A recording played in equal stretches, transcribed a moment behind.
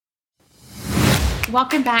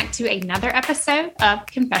Welcome back to another episode of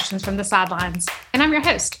Confessions from the Sidelines. And I'm your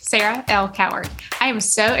host, Sarah L. Coward. I am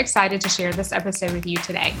so excited to share this episode with you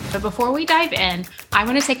today. But before we dive in, I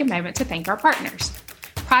want to take a moment to thank our partners.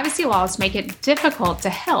 Privacy laws make it difficult to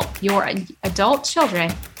help your adult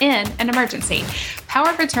children in an emergency.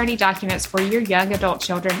 Power of attorney documents for your young adult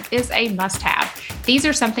children is a must-have. These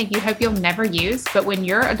are something you hope you'll never use, but when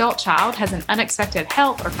your adult child has an unexpected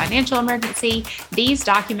health or financial emergency, these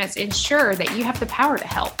documents ensure that you have the power to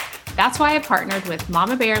help. That's why I partnered with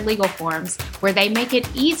Mama Bear Legal Forms, where they make it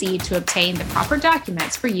easy to obtain the proper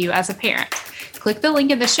documents for you as a parent. Click the link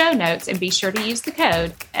in the show notes and be sure to use the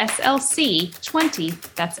code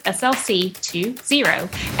SLC20, that's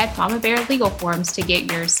SLC20, at Mama Bear Legal Forms to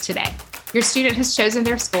get yours today. Your student has chosen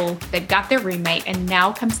their school, they've got their roommate, and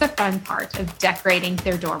now comes the fun part of decorating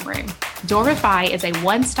their dorm room. Dormify is a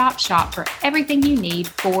one-stop shop for everything you need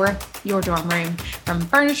for your dorm room, from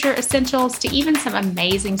furniture essentials to even some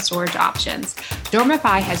amazing storage options.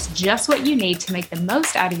 Dormify has just what you need to make the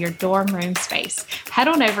most out of your dorm room space. Head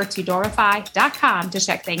on over to dormify.com to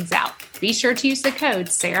check things out. Be sure to use the code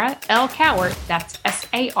Sarah L. Coward, that's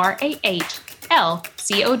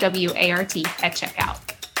SARAHLCOWART at checkout.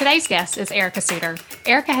 Today's guest is Erica Suter.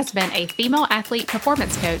 Erica has been a female athlete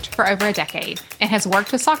performance coach for over a decade and has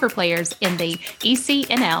worked with soccer players in the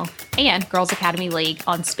ECNL and Girls Academy League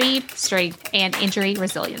on speed, strength, and injury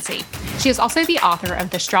resiliency. She is also the author of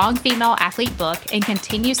the Strong Female Athlete book and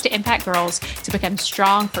continues to impact girls to become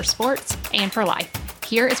strong for sports and for life.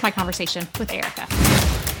 Here is my conversation with Erica.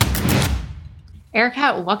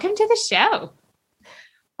 Erica, welcome to the show.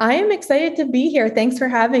 I am excited to be here. Thanks for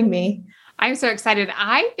having me. I'm so excited.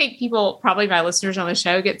 I think people, probably my listeners on the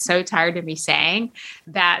show, get so tired of me saying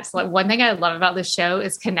that. Like, one thing I love about the show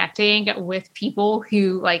is connecting with people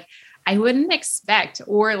who I wouldn't expect,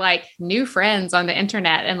 or new friends on the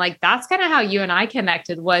internet. And that's kind of how you and I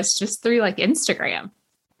connected, was just through Instagram.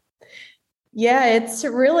 Yeah, it's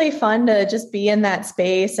really fun to just be in that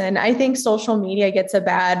space. And I think social media gets a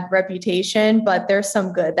bad reputation, but there's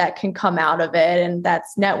some good that can come out of it. And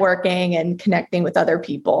that's networking and connecting with other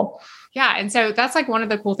people. Yeah. And so that's one of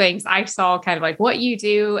the cool things I saw, kind of what you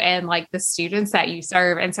do and the students that you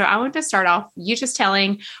serve. And so I want to start off you just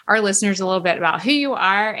telling our listeners a little bit about who you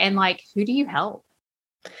are and who do you help?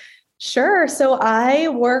 Sure. So I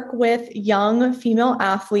work with young female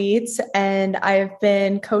athletes, and I've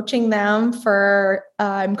been coaching them for,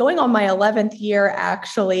 I'm going on my 11th year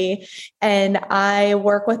actually. And I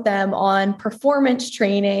work with them on performance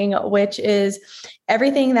training, which is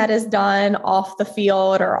everything that is done off the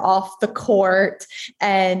field or off the court.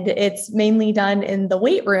 And it's mainly done in the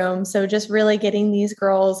weight room. So just really getting these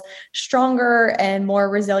girls stronger and more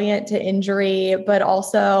resilient to injury, but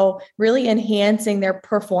also really enhancing their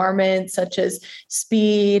performance, such as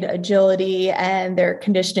speed, agility, and their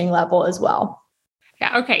conditioning level as well.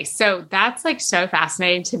 Yeah. Okay. So that's so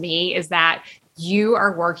fascinating to me, is that you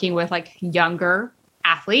are working with younger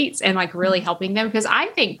athletes and really helping them. Because I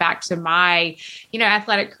think back to my,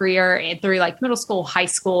 athletic career and through middle school, high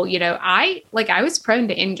school, I was prone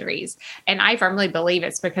to injuries, and I firmly believe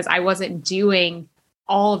it's because I wasn't doing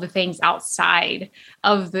all of the things outside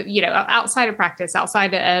of the, outside of practice,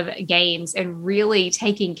 outside of games, and really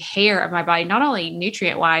taking care of my body, not only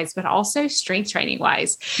nutrient wise, but also strength training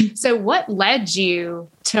wise. So what led you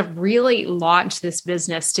to really launch this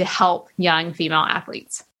business to help young female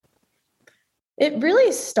athletes? It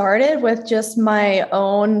really started with just my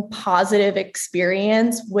own positive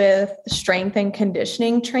experience with strength and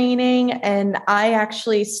conditioning training. And I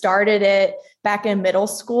actually started it back in middle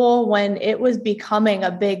school when it was becoming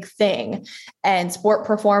a big thing, and sport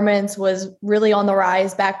performance was really on the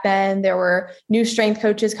rise back then. There were new strength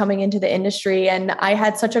coaches coming into the industry, and I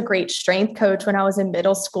had such a great strength coach when I was in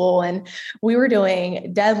middle school, and we were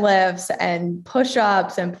doing deadlifts and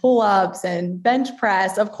push-ups and pull-ups and bench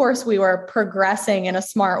press. Of course, we were progressing in a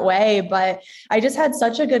smart way, but I just had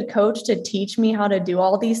such a good coach to teach me how to do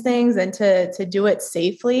all these things and to do it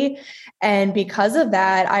safely. And because of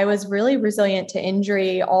that, I was really resilient to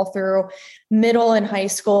injury all through middle and high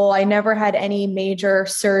school. I never had any major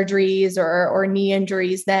surgeries or knee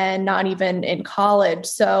injuries then, not even in college.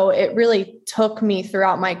 So it really took me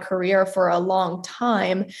throughout my career for a long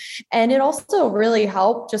time. And it also really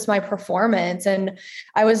helped just my performance. And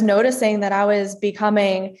I was noticing that I was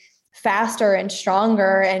becoming faster and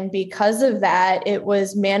stronger. And because of that, it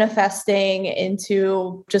was manifesting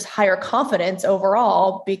into just higher confidence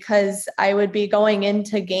overall, because I would be going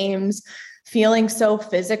into games feeling so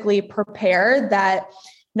physically prepared that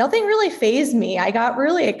nothing really fazed me. I got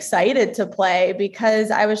really excited to play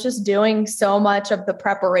because I was just doing so much of the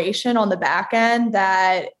preparation on the back end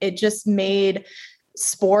that it just made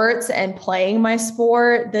sports and playing my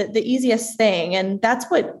sport, the easiest thing. And that's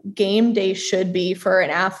what game day should be for an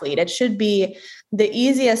athlete. It should be the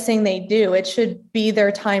easiest thing they do. It should be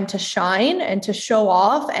their time to shine and to show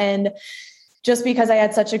off. And just because I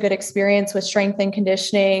had such a good experience with strength and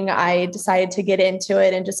conditioning, I decided to get into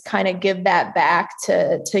it and just kind of give that back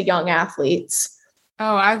to young athletes.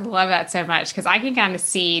 Oh, I love that so much because I can kind of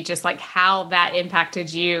see just like how that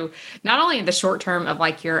impacted you, not only in the short term of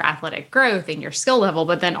like your athletic growth and your skill level,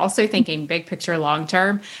 but then also thinking big picture, long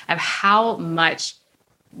term of how much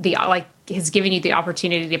has given you the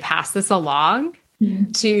opportunity to pass this along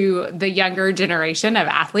to the younger generation of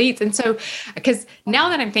athletes. And so, because now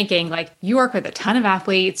that I'm thinking, like, you work with a ton of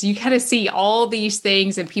athletes, you kind of see all these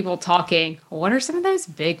things and people talking, what are some of those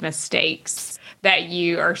big mistakes that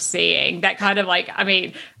you are seeing that kind of like, I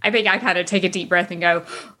mean, I think I kind of take a deep breath and go,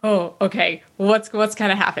 oh, okay, what's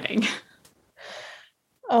kind of happening?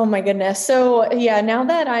 Oh my goodness. So yeah, now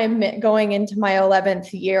that I'm going into my 11th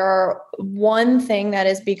year, one thing that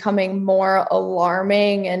is becoming more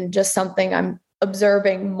alarming and just something I'm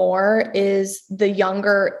observing more is the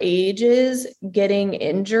younger ages getting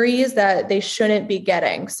injuries that they shouldn't be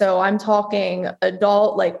getting. So I'm talking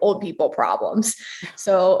adult, like old people problems.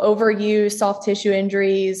 So overuse, soft tissue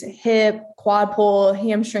injuries, hip, quad pull,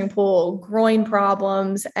 hamstring pull, groin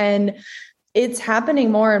problems. And it's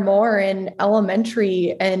happening more and more in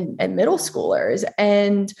elementary and middle schoolers.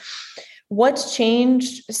 And what's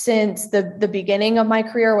changed since the beginning of my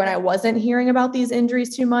career when I wasn't hearing about these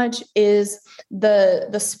injuries too much is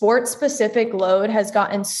the sport specific load has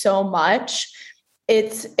gotten so much.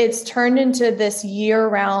 It's turned into this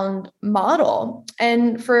year-round model.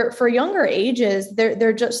 And for younger ages,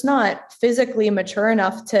 they're just not physically mature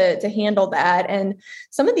enough to handle that. And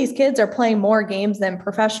some of these kids are playing more games than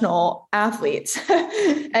professional athletes.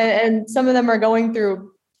 and some of them are going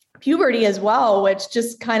through puberty as well, which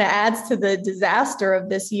just kind of adds to the disaster of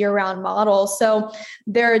this year-round model. So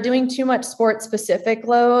they're doing too much sport-specific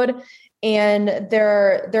load, and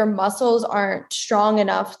their muscles aren't strong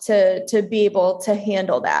enough to be able to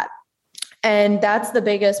handle that. And that's the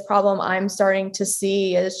biggest problem I'm starting to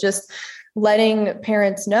see, is just letting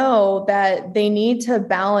parents know that they need to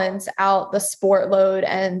balance out the sport load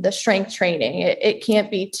and the strength training. It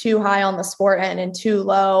can't be too high on the sport end and too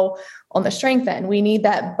low on the strength end. We need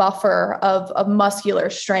that buffer of muscular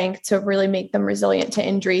strength to really make them resilient to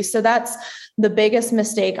injury. So that's the biggest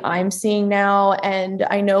mistake I'm seeing now. And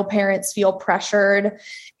I know parents feel pressured.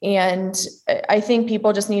 And I think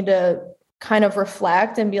people just need to kind of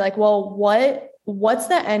reflect and be like, well, what's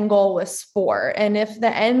the end goal with sport? And if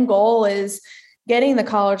the end goal is getting the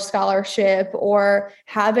college scholarship or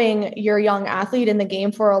having your young athlete in the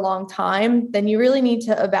game for a long time, then you really need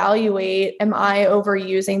to evaluate, am I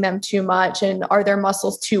overusing them too much? And are their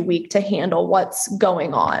muscles too weak to handle what's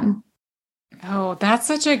going on? Oh, that's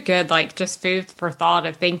such a good, like, just food for thought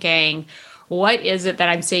of thinking, what is it that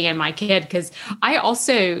I'm seeing in my kid? Because I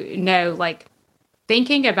also know, like,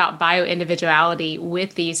 thinking about bio-individuality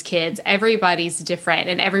with these kids, everybody's different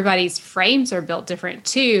and everybody's frames are built different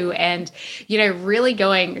too. And, really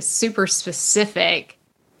going super specific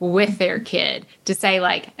with their kid to say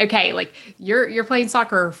like, okay, like you're playing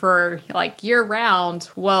soccer for like year round.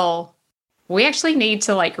 Well, we actually need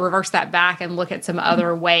to like reverse that back and look at some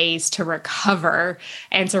other ways to recover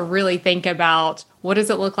and to really think about what does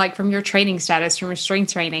it look like from your training status, from your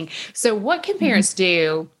strength training. So what can parents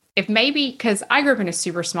do if maybe, because I grew up in a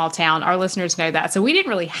super small town, our listeners know that. So we didn't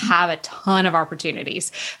really have a ton of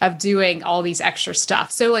opportunities of doing all these extra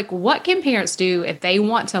stuff. So like, what can parents do if they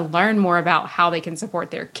want to learn more about how they can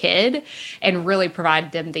support their kid and really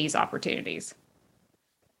provide them these opportunities?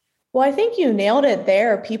 Well, I think you nailed it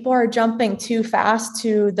there. People are jumping too fast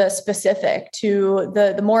to the specific, to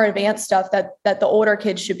the more advanced stuff that the older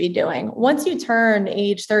kids should be doing. Once you turn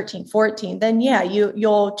age 13, 14, then yeah,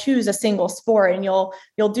 you'll choose a single sport and you'll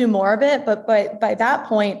do more of it. But by that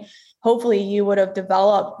point, hopefully you would have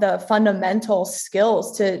developed the fundamental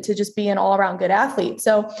skills to just be an all-around good athlete.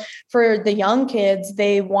 So for the young kids,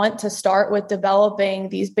 they want to start with developing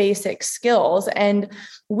these basic skills. And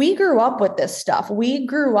we grew up with this stuff. We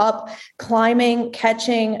grew up climbing,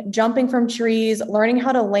 catching, jumping from trees, learning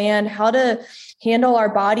how to land, how to handle our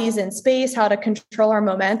bodies in space, how to control our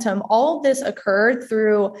momentum. All of this occurred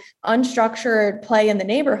through unstructured play in the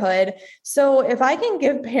neighborhood. So if I can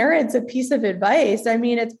give parents a piece of advice, I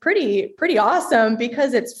mean, it's pretty awesome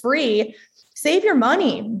because it's free. Save your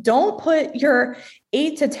money. Don't put your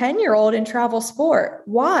 8 to 10-year-old in travel sport.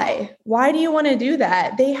 Why? Why do you want to do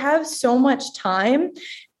that? They have so much time.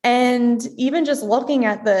 And even just looking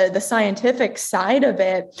at the scientific side of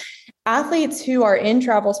it, athletes who are in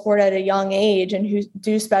travel sport at a young age and who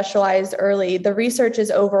do specialize early, the research is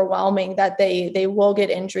overwhelming that they will get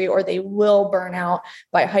injury or they will burn out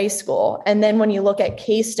by high school. And then when you look at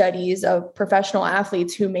case studies of professional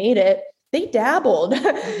athletes who made it, they dabbled.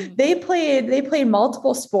 They played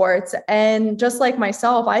multiple sports. And just like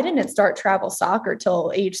myself, I didn't start travel soccer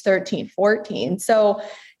till age 13, 14. So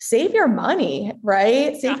save your money,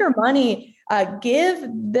 right? Save your money. Give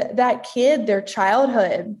that kid their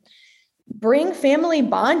childhood. Bring family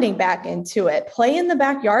bonding back into it. Play in the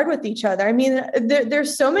backyard with each other. I mean,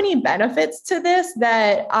 there's so many benefits to this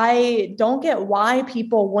that I don't get why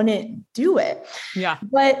people wouldn't do it. Yeah.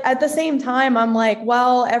 But at the same time, I'm like,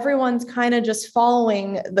 well, everyone's kind of just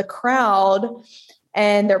following the crowd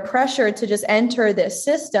and they're pressured to just enter this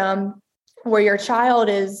system where your child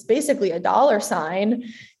is basically a dollar sign,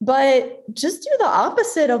 but just do the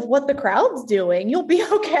opposite of what the crowd's doing. You'll be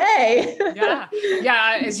okay. Yeah.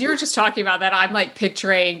 Yeah. As you were just talking about that, I'm like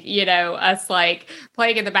picturing, us like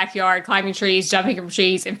playing in the backyard, climbing trees, jumping from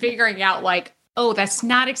trees and figuring out like, oh, that's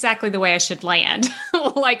not exactly the way I should land.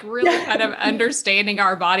 Like really kind of understanding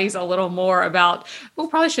our bodies a little more about, well,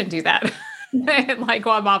 probably shouldn't do that. And like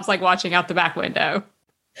while mom's like watching out the back window.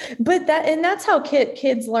 But that's how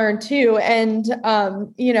kids learn too. And,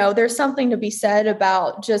 there's something to be said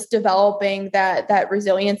about just developing that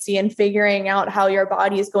resiliency and figuring out how your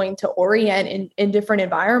body is going to orient in different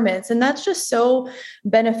environments. And that's just so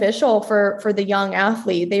beneficial for the young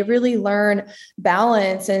athlete. They really learn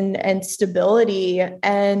balance and stability.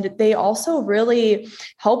 And they also really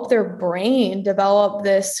help their brain develop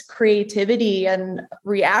this creativity and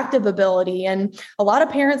reactive ability. And a lot of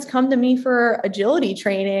parents come to me for agility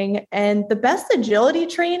training. And the best agility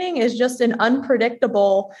training is just an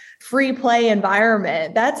unpredictable free play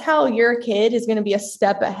environment. That's how your kid is going to be a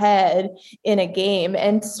step ahead in a game,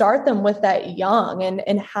 and start them with that young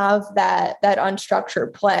and have that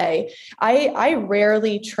unstructured play. I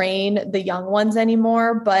rarely train the young ones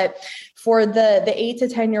anymore, but for the 8 to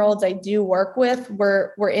 10-year-olds I do work with,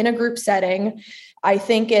 we're in a group setting. I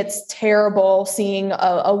think it's terrible seeing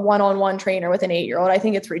a one-on-one trainer with an 8-year-old. I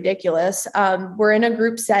think it's ridiculous. We're in a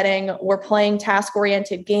group setting. We're playing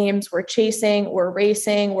task-oriented games. We're chasing, we're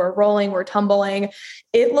racing, we're rolling, we're tumbling.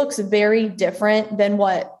 It looks very different than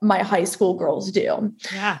what my high school girls do.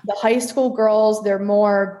 Yeah. The high school girls, they're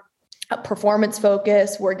more performance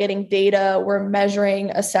focus. We're getting data, we're measuring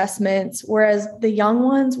assessments, whereas the young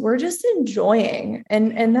ones, we're just enjoying.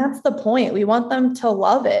 And that's the point. We want them to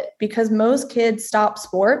love it, because most kids stop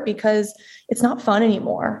sport because it's not fun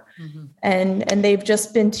anymore. Mm-hmm. And they've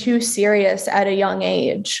just been too serious at a young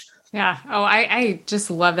age. Yeah. Oh, I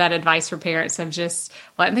just love that advice for parents of just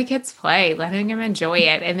letting the kids play, letting them enjoy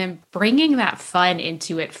it, and then bringing that fun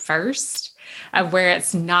into it first. Of where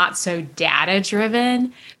it's not so data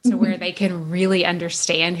driven, so where they can really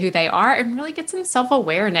understand who they are and really get some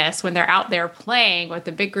self-awareness when they're out there playing with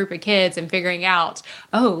a big group of kids and figuring out,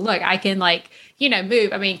 oh, look, I can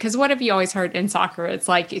move. I mean, because what have you always heard in soccer? It's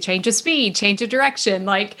like change of speed, change of direction.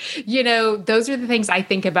 Those are the things I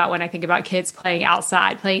think about when I think about kids playing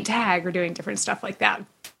outside, playing tag or doing different stuff like that.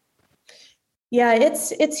 Yeah,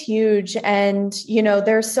 it's huge. And,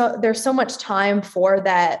 there's so much time for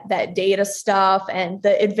that data stuff and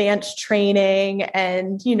the advanced training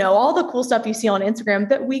and, all the cool stuff you see on Instagram.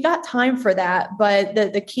 That we got time for that. But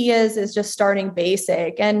the key is just starting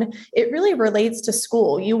basic. And it really relates to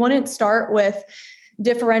school. You wouldn't start with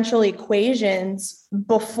differential equations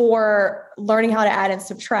before learning how to add and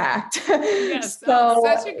subtract. Yes, so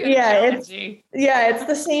such a good analogy. It's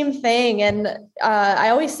the same thing. And I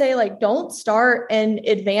always say, don't start an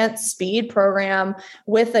advanced speed program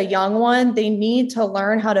with a young one. They need to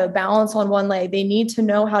learn how to balance on one leg. They need to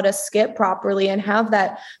know how to skip properly and have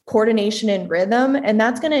that coordination and rhythm. And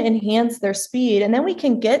that's going to enhance their speed. And then we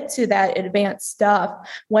can get to that advanced stuff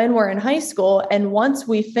when we're in high school. And once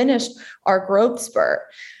we finished our growth spurt,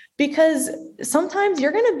 because sometimes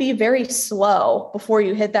you're going to be very slow before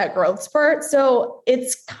you hit that growth spurt. So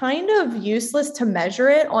it's kind of useless to measure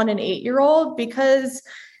it on an 8-year-old because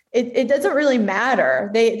it doesn't really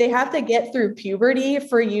matter. They have to get through puberty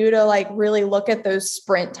for you to really look at those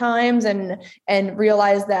sprint times and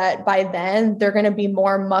realize that by then they're going to be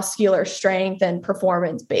more muscular strength and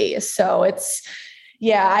performance based. So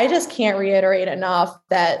I just can't reiterate enough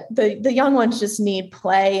that the young ones just need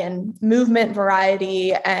play and movement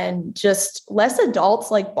variety and just less adults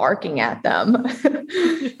barking at them.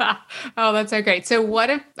 Yeah. Oh, that's so great. So what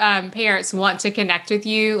if parents want to connect with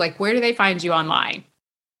you? Where do they find you online?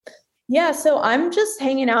 Yeah, so I'm just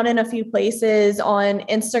hanging out in a few places on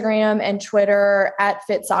Instagram and Twitter at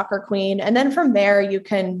Fit Soccer Queen. And then from there, you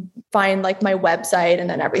can find like my website and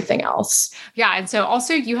then everything else. Yeah. And so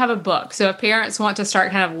also you have a book. So if parents want to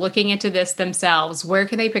start kind of looking into this themselves, where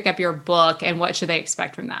can they pick up your book and what should they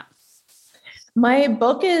expect from that? My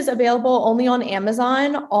book is available only on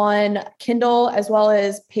Amazon, on Kindle, as well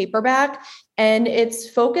as paperback. And it's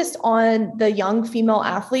focused on the young female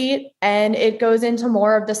athlete. And it goes into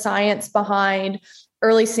more of the science behind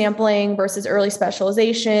early sampling versus early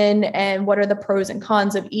specialization and what are the pros and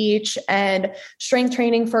cons of each, and strength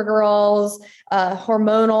training for girls,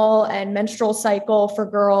 hormonal and menstrual cycle for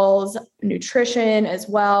girls, nutrition as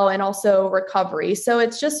well, and also recovery. So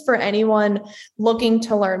it's just for anyone looking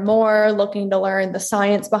to learn more, looking to learn the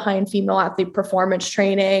science behind female athlete performance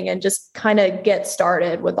training and just kind of get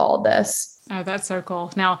started with all this. Oh, that's so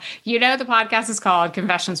cool. Now, the podcast is called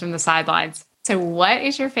Confessions from the Sidelines. So what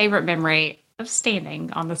is your favorite memory of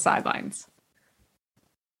standing on the sidelines?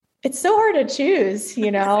 It's so hard to choose,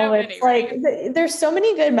 so it's like there's so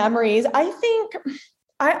many good memories. I think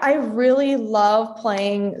I really love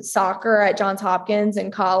playing soccer at Johns Hopkins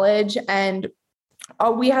in college, and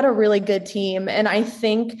we had a really good team. And I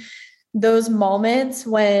think those moments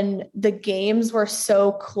when the games were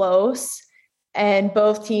so close and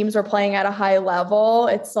both teams were playing at a high level,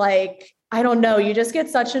 it's like, I don't know, you just get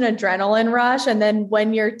such an adrenaline rush. And then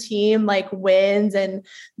when your team like wins and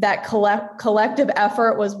that collective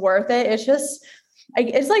effort was worth it,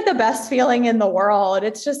 it's like the best feeling in the world.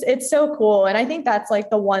 It's so cool. And I think that's like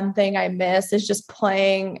the one thing I miss is just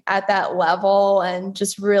playing at that level and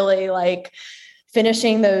just really like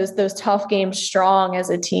finishing those tough games strong as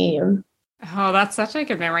a team. Oh, that's such a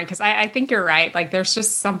good memory, because I think you're right. Like there's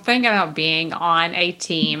just something about being on a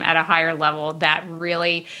team at a higher level that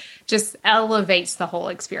really just elevates the whole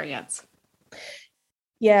experience.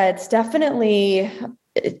 Yeah, it's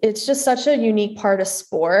just such a unique part of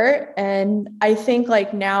sport. And I think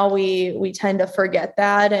like now we tend to forget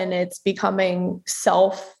that and it's becoming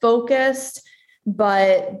self-focused.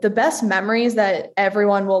 But the best memories that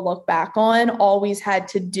everyone will look back on always had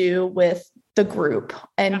to do with the group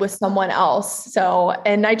and with someone else. So,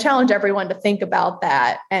 and I challenge everyone to think about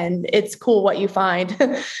that, and it's cool what you find.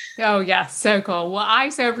 Oh yeah. So cool. Well, I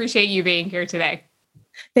so appreciate you being here today.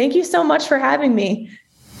 Thank you so much for having me.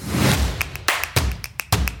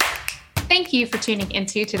 Thank you for tuning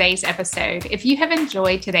into today's episode. If you have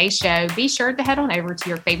enjoyed today's show, be sure to head on over to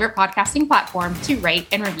your favorite podcasting platform to rate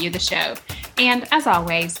and review the show. And as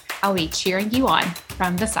always, I'll be cheering you on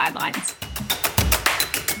from the sidelines.